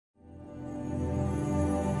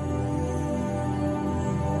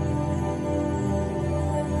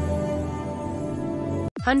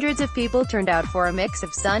Hundreds of people turned out for a mix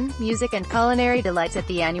of sun, music and culinary delights at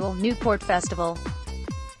the annual Newport Festival.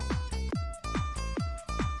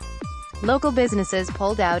 Local businesses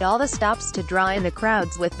pulled out all the stops to draw in the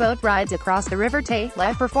crowds with boat rides across the River Tay,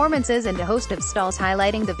 live performances and a host of stalls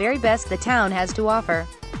highlighting the very best the town has to offer.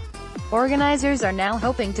 Organizers are now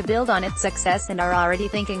hoping to build on its success and are already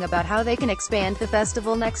thinking about how they can expand the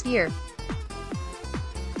festival next year.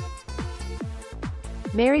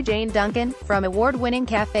 Mary Jane Duncan, from award-winning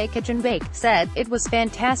cafe KitschnBake, said, "It was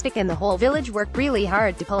fantastic and the whole village worked really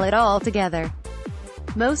hard to pull it all together.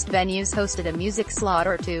 Most venues hosted a music slot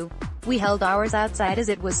or two. We held ours outside as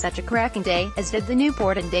it was such a cracking day, as did the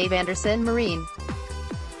Newport and Dave Anderson Marine.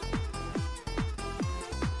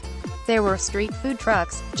 There were street food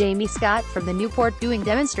trucks, Jamie Scott from the Newport doing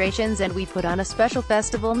demonstrations, and we put on a special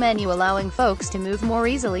festival menu allowing folks to move more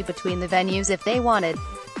easily between the venues if they wanted.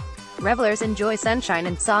 Revelers enjoy sunshine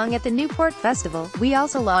and song at the Newport Festival." We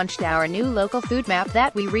also launched our new local food map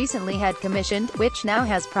that we recently had commissioned, which now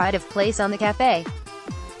has pride of place on the cafe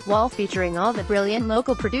wall featuring all the brilliant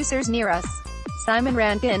local producers near us. Simon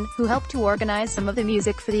Rankin, who helped to organize some of the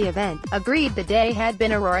music for the event, agreed the day had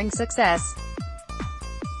been a roaring success.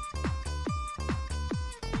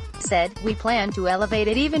 He said, "We plan to elevate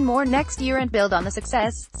it even more next year and build on the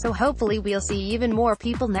success, so hopefully we'll see even more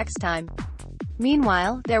people next time."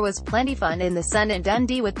 Meanwhile, there was plenty fun in the sun in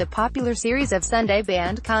Dundee with the popular series of Sunday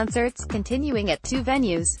band concerts continuing at 2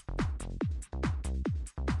 venues.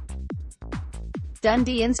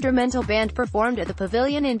 Dundee Instrumental Band performed at the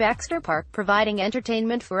Pavilion in Baxter Park, providing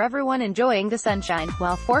entertainment for everyone enjoying the sunshine,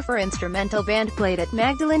 while Forfar Instrumental Band played at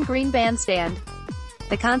Magdalen Green Bandstand.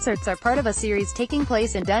 The concerts are part of a series taking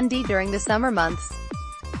place in Dundee during the summer months.